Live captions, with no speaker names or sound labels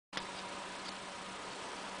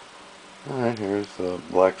Alright, here's the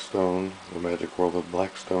Blackstone, the Magic World of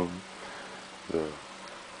Blackstone, the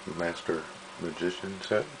Master Magician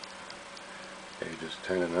set, ages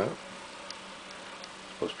 10 and up.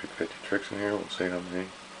 Supposed to be 50 tricks in here. We'll see how many.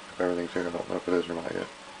 If everything's here, I don't know if it is or not yet.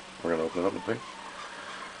 We're going to open it up and see.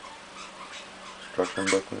 Instruction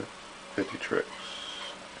Booklet, 50 tricks,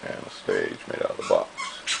 and a stage made out of the box.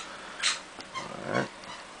 Alright,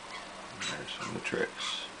 there's some of the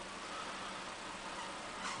tricks.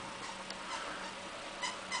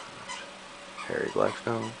 Harry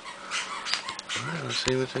Blackstone. Alright, let's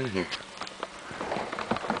see what's in here.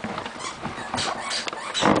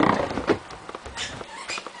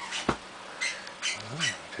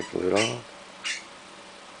 Take the lid off.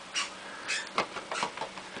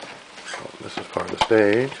 Oh, this is part of the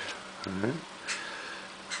stage. Alright.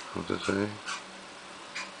 What's it say?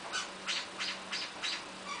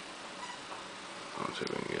 Let's see if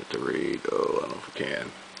we can get it to read. Oh, I don't know if we can.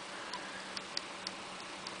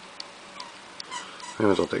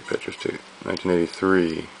 Anyways, I'll take pictures too.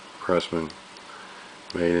 1983 Pressman,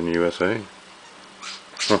 made in the USA.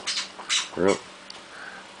 Huh. Really?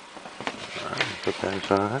 Alright, put that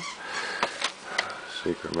aside.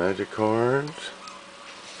 Secret magic cards.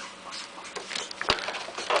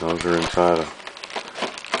 Those are inside a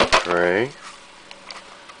tray.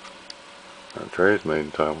 That tray is made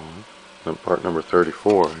in Taiwan. Part number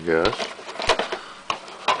 34, I guess.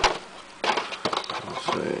 Let's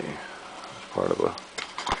see. It's part of a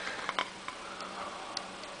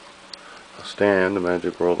stand, the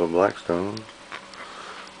Magic World of Blackstone.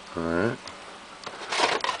 Alright.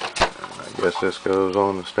 I guess this goes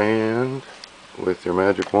on the stand with your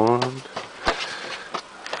magic wand.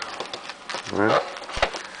 Alright.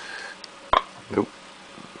 Nope.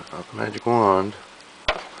 Not the magic wand.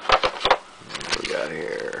 What we got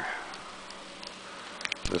here?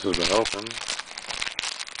 This has been opened.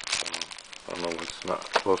 I don't know what's not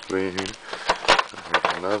supposed to be in here.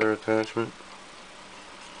 Here's another attachment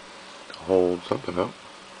to hold something up.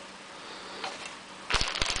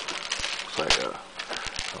 Looks like a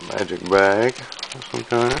magic bag of some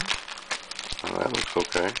kind. Oh, that looks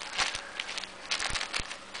okay.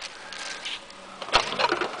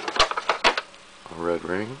 A red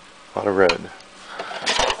ring. A lot of red.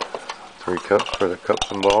 3 cups for the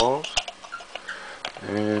cups and balls.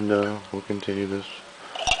 And we'll continue this.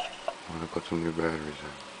 I'm going to put some new batteries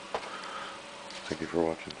in. Thank you for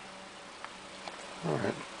watching.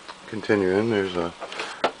 Alright, continuing, there's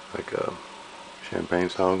like a champagne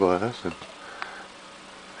style glass, and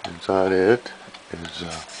inside it is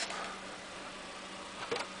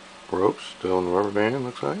ropes, still in the rubber band,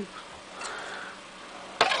 looks like.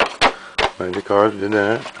 Magic cards, did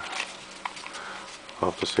that. I'll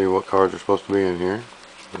have to see what cards are supposed to be in here.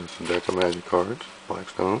 This is a deck of magic cards,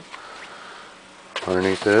 Blackstone.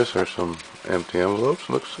 Underneath this are some empty envelopes,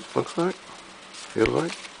 looks like, feels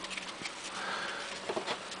like.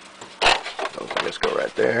 Those I guess go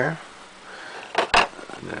right there.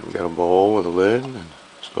 And then we got a bowl with a lid and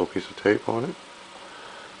still a piece of tape on it.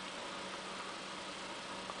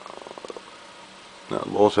 Now the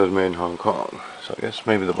bowl says made in Hong Kong, so I guess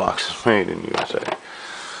maybe the box is made in USA.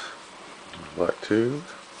 Black tube,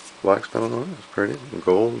 Blackstone on it, it's pretty, and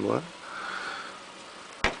gold and black.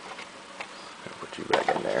 Put you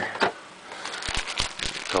back in there. A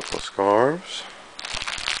couple of scarves.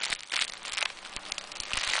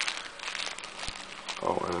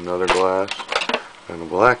 Oh, and another glass and a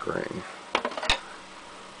black ring.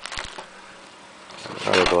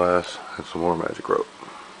 Another glass and some more magic rope.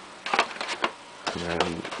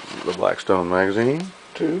 And the Blackstone magazine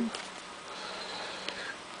too.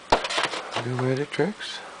 New magic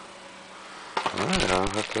tricks. Alright, I'll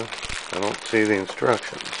have to. I don't see the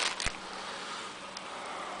instructions.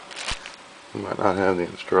 We might not have the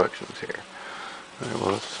instructions here. Alright,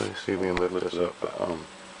 well, let's see if we can lift this up.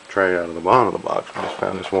 Tray out of the bottom of the box. I just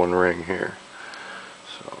found this one ring here.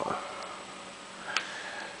 So,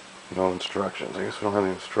 no instructions. I guess we don't have the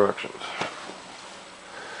instructions.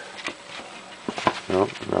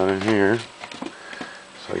 Nope, not in here.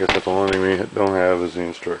 So I guess that's the only thing we don't have is the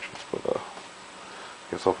instructions. But I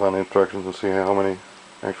guess I'll find the instructions and see how many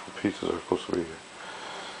actual pieces are supposed to be here.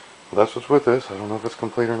 Well, that's what's with this. I don't know if it's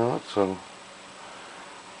complete or not. So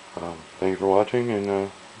thank you for watching,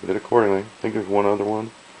 and bid accordingly. I think there's one other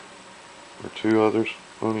one or 2 others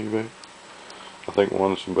on eBay. I think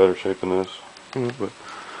one's in better shape than this, but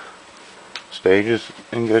stage is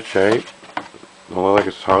in good shape. Don't look like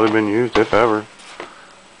it's hardly been used, if ever.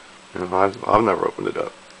 I've never opened it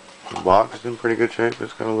up. The box is in pretty good shape.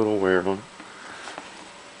 It's got a little wear on it.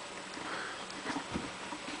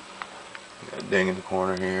 Got a ding in the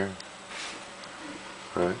corner here.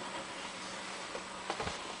 Right.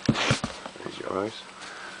 price.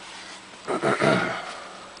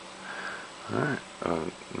 Alright,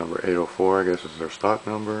 number 804, I guess is their stock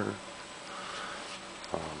number.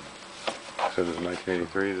 So this is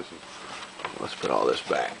 1983. This is. Let's put all this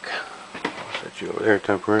back. I'll set you over there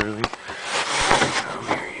temporarily. Come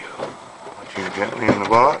here, you. Put you gently in the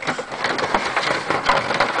box.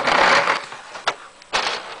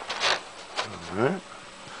 Alright.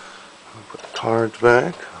 I'll put the cards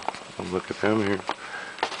back. I'll look at them here.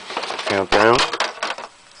 Count down.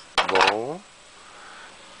 Bowl.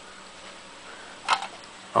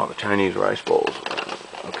 Oh, the Chinese rice bowls.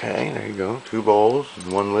 Okay, there you go. 2 bowls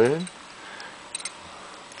and 1 lid.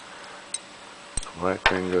 The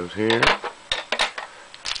black ring goes here. I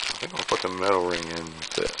think I'll put the metal ring in with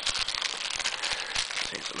this.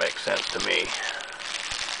 Seems to make sense to me.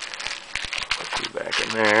 Put you back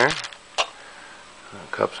in there.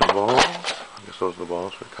 Cups and balls. I guess those are the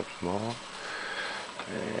balls for cups and balls.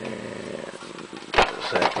 And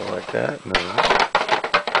does that go like that? No.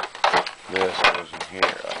 This goes in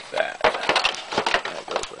here like that. That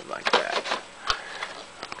goes in like that.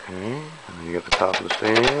 Okay. And then you get the top of the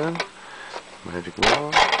stand. Magic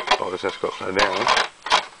wand. Oh, this has to go upside down.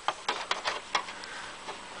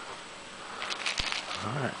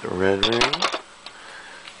 Alright, the red ring.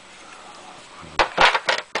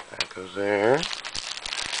 That goes there.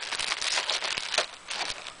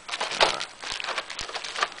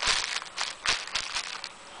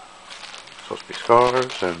 Supposed to be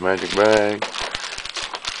scarves and magic bag.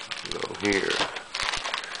 Go here.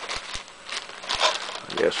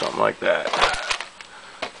 I guess something like that.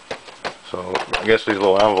 So I guess these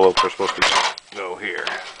little envelopes are supposed to go here.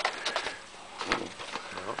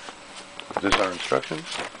 Is this our instructions?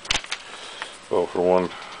 Oh, for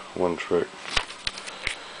one trick.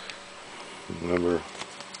 Number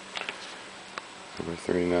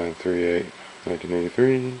 3938,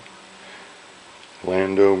 1983.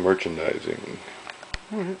 Lando Merchandising.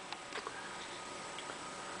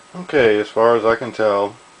 Okay, as far as I can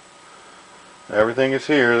tell, everything is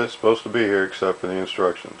here that's supposed to be here except for the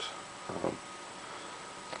instructions.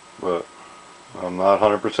 But I'm not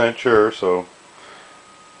 100% sure, so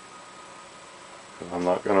I'm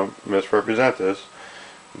not going to misrepresent this.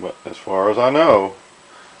 But as far as I know,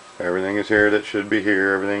 everything is here that should be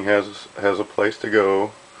here. Everything has a place to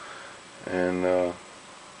go, and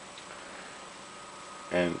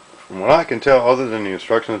from what I can tell, other than the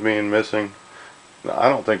instructions being missing, I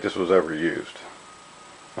don't think this was ever used.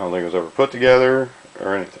 I don't think it was ever put together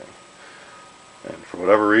or anything. And for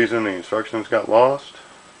whatever reason, the instructions got lost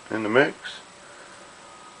in the mix.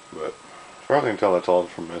 But as far as I can tell, that's all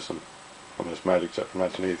that's missing from this magic set from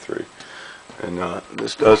 1983. And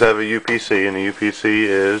this does have a UPC, and the UPC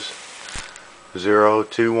is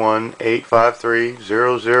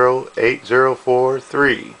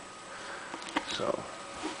 021-853-008043. So,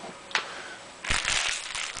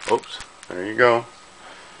 oops, there you go.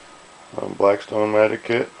 Blackstone magic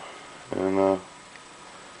kit. And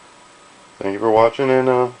thank you for watching,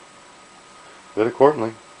 and bid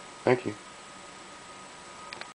accordingly. Thank you.